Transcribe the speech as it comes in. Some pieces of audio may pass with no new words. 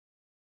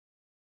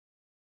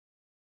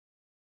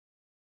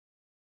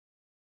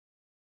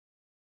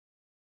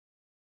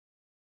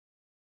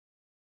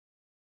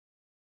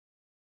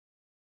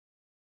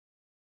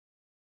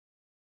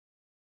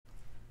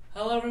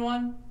Hello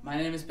everyone, my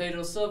name is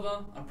Pedro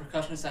Silva, a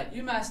percussionist at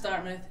UMass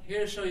Dartmouth, here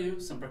to show you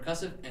some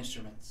percussive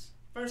instruments.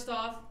 First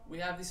off, we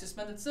have the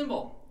suspended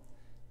cymbal.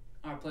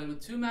 Are played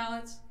with two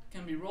mallets,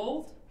 can be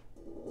rolled,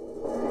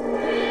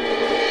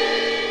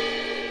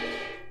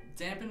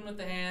 dampened with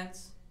the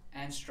hands,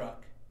 and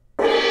struck.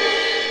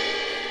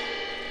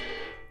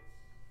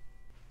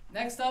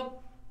 Next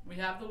up, we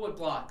have the wood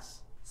blocks,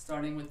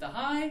 starting with the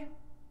high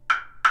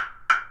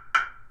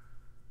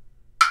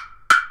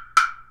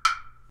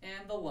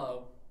and the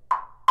low.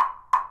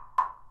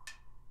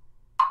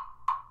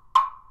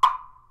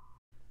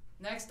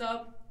 Next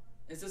up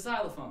is the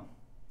xylophone.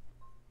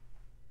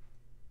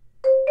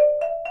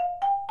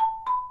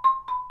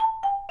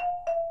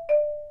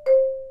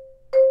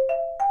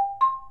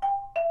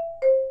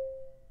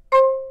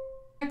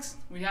 Next,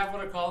 we have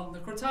what are called the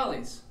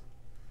crotales.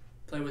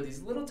 Play with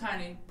these little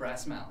tiny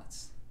brass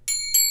mallets.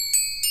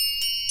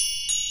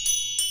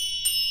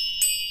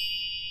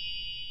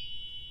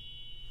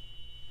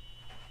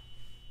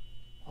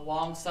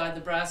 Alongside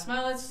the brass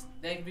mallets,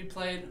 they can be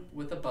played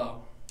with a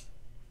bow.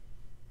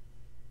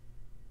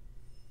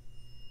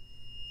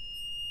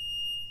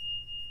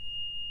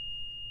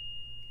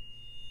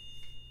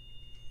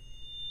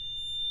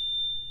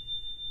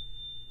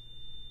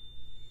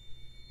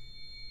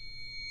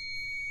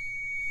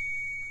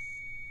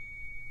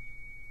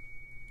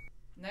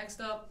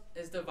 Next up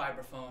is the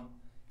vibraphone.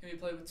 It can be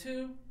played with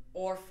 2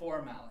 or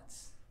 4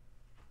 mallets.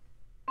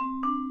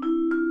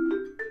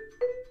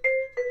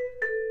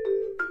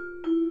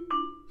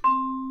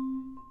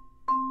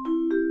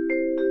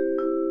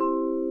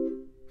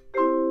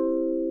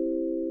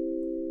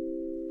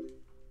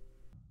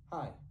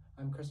 Hi,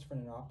 I'm Christopher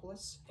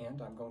Nanopoulos,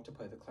 and I'm going to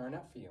play the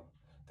clarinet for you.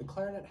 The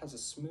clarinet has a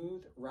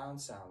smooth,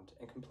 round sound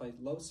and can play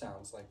low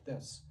sounds like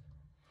this.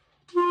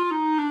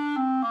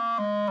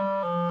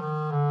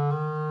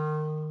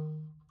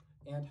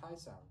 And high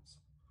sounds.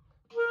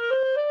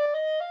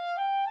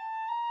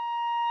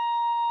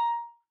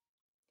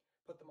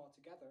 Put them all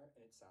together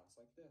and it sounds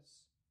like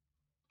this.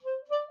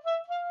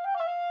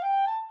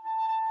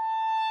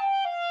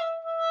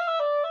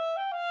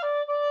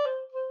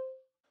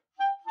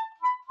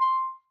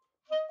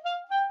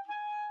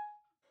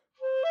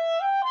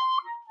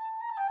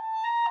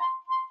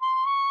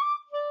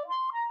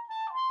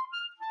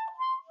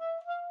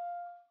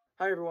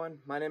 Hi everyone,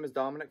 my name is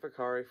Dominic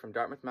Vicari from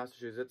Dartmouth,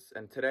 Massachusetts,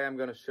 and today I'm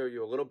going to show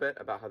you a little bit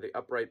about how the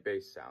upright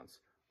bass sounds.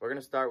 We're going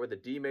to start with the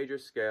D major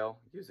scale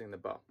using the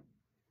bow.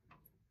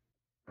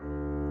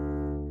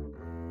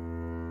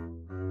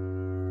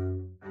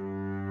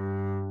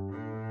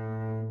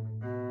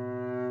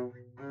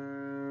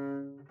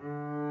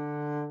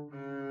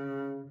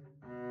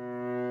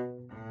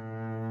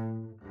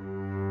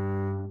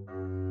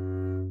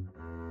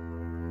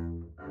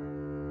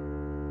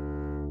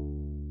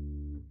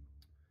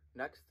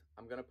 Next,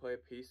 I'm going to play a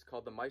piece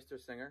called The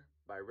Meistersinger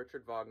by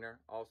Richard Wagner,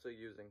 also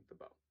using the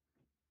bow.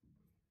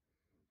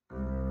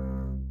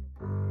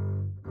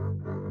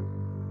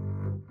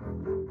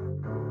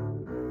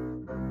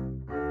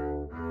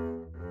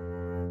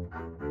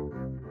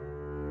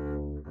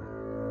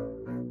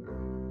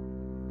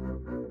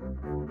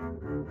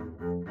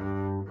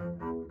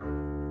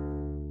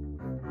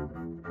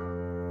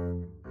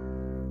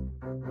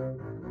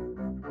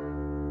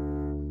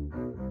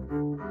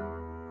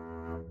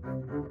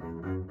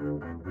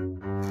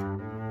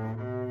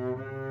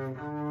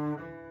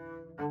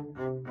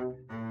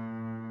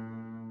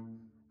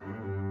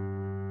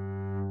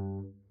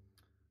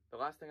 The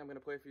last thing I'm going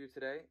to play for you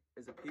today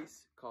is a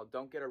piece called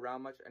Don't Get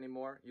Around Much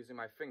Anymore using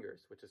my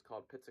fingers, which is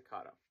called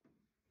Pizzicato.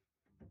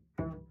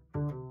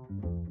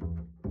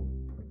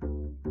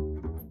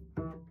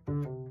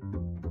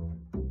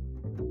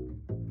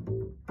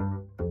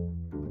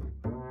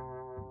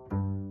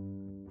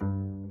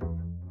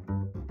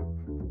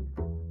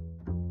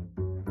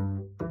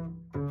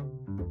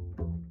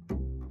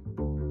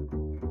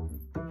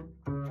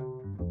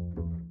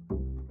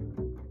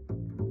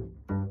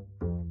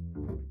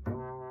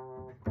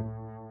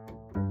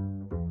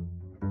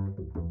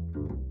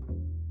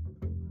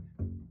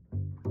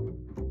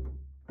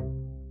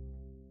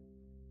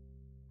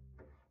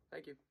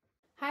 Thank you.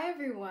 Hi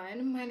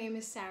everyone, my name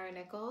is Sarah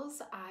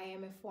Nichols. I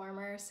am a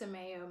former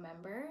Sameo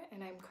member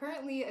and I'm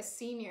currently a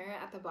senior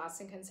at the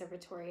Boston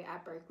Conservatory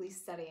at Berklee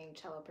studying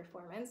cello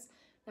performance.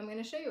 I'm going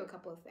to show you a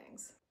couple of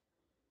things.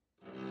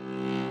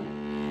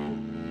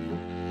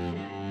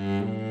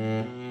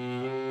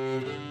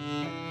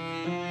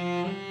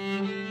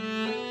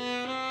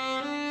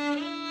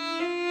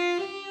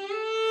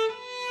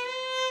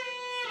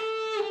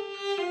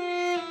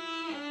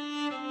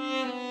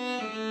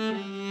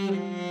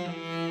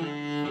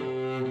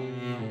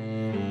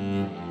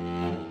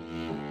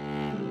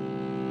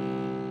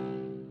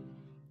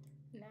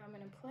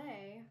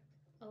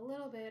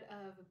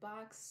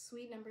 Bach's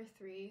Suite No.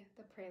 3,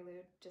 the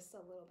Prelude, just a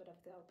little bit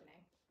of the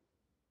opening.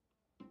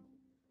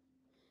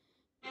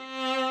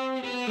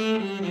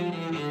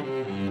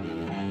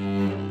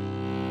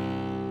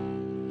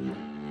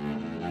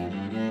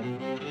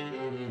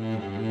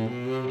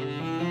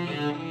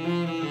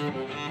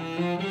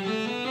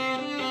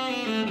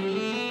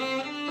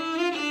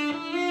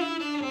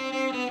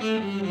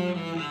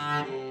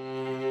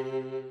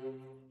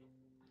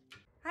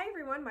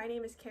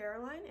 is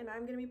Caroline, and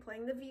I'm going to be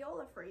playing the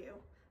viola for you.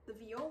 The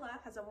viola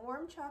has a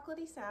warm,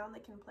 chocolatey sound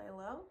that can play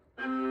low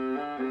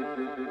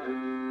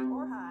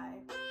or high.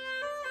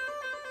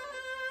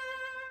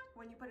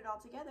 When you put it all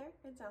together,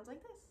 it sounds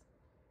like this.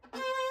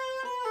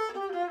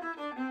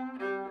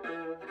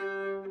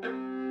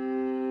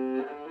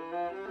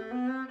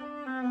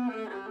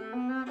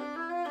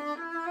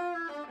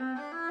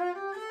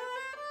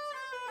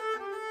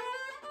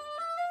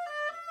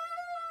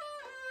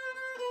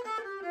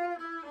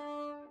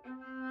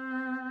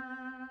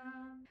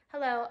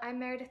 Hello, I'm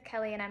Meredith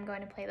Kelly and I'm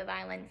going to play the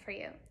violin for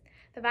you.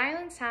 The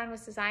violin sound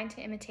was designed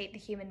to imitate the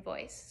human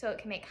voice, so it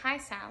can make high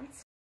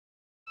sounds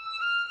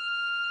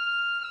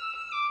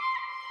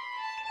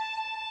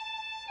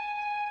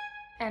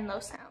and low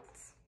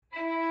sounds.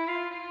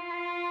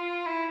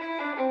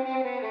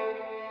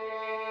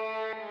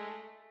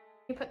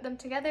 You put them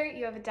together,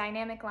 you have a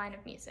dynamic line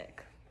of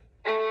music.